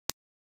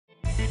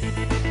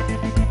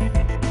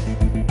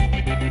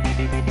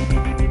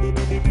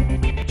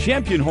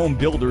Champion Home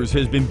Builders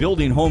has been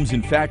building homes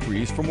in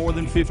factories for more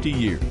than 50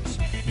 years.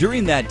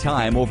 During that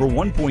time, over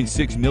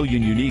 1.6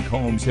 million unique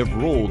homes have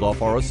rolled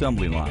off our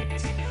assembly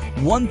lines.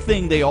 One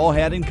thing they all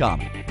had in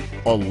common: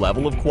 a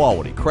level of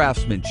quality,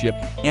 craftsmanship,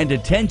 and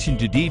attention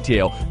to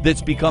detail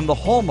that's become the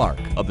hallmark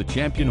of the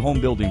Champion Home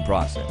Building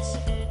process.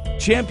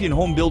 Champion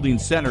Home Building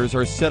centers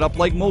are set up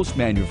like most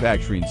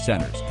manufacturing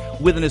centers,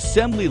 with an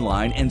assembly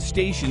line and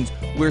stations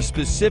where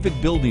specific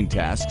building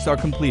tasks are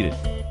completed.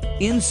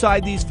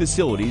 Inside these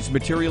facilities,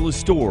 material is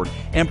stored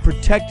and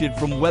protected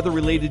from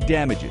weather-related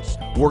damages.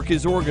 Work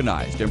is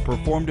organized and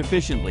performed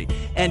efficiently,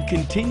 and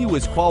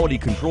continuous quality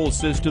control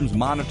systems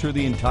monitor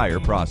the entire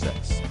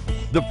process.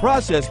 The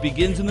process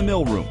begins in the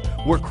mill room,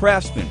 where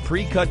craftsmen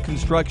pre-cut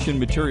construction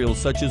materials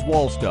such as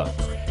wall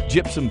stubs,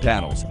 gypsum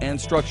panels, and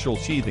structural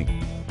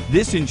sheathing.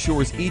 This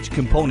ensures each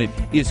component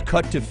is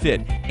cut to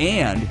fit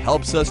and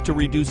helps us to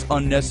reduce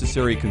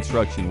unnecessary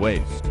construction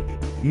waste.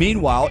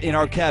 Meanwhile, in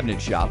our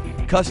cabinet shop,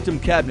 custom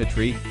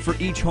cabinetry for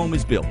each home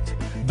is built.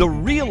 The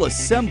real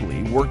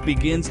assembly work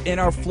begins in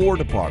our floor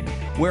department,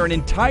 where an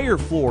entire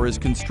floor is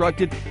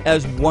constructed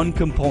as one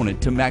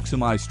component to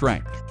maximize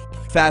strength.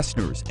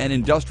 Fasteners and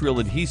industrial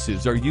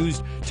adhesives are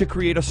used to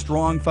create a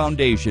strong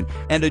foundation,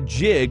 and a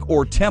jig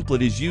or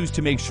template is used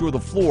to make sure the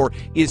floor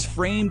is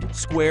framed,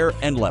 square,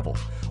 and level.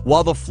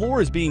 While the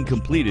floor is being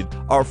completed,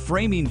 our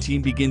framing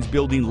team begins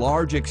building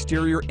large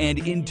exterior and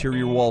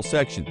interior wall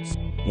sections.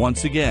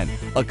 Once again,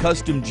 a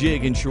custom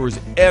jig ensures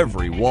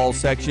every wall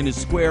section is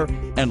square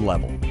and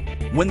level.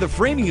 When the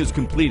framing is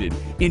completed,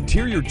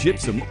 interior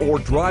gypsum or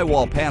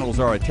drywall panels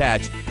are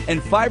attached,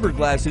 and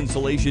fiberglass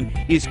insulation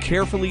is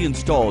carefully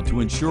installed to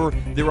ensure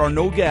there are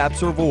no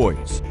gaps or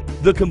voids.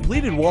 The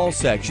completed wall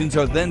sections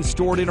are then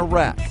stored in a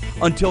rack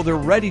until they're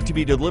ready to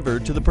be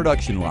delivered to the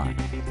production line.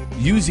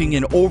 Using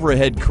an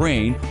overhead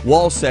crane,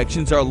 wall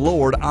sections are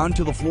lowered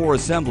onto the floor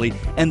assembly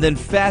and then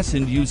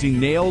fastened using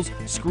nails,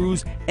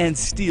 screws, and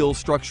steel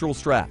structural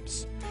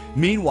straps.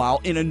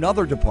 Meanwhile, in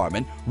another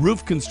department,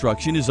 roof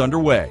construction is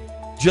underway.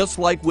 Just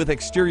like with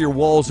exterior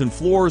walls and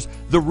floors,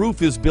 the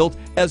roof is built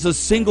as a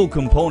single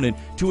component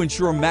to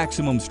ensure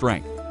maximum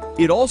strength.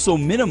 It also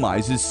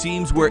minimizes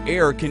seams where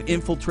air can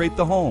infiltrate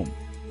the home.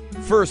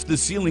 First, the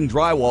ceiling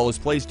drywall is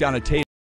placed on a table.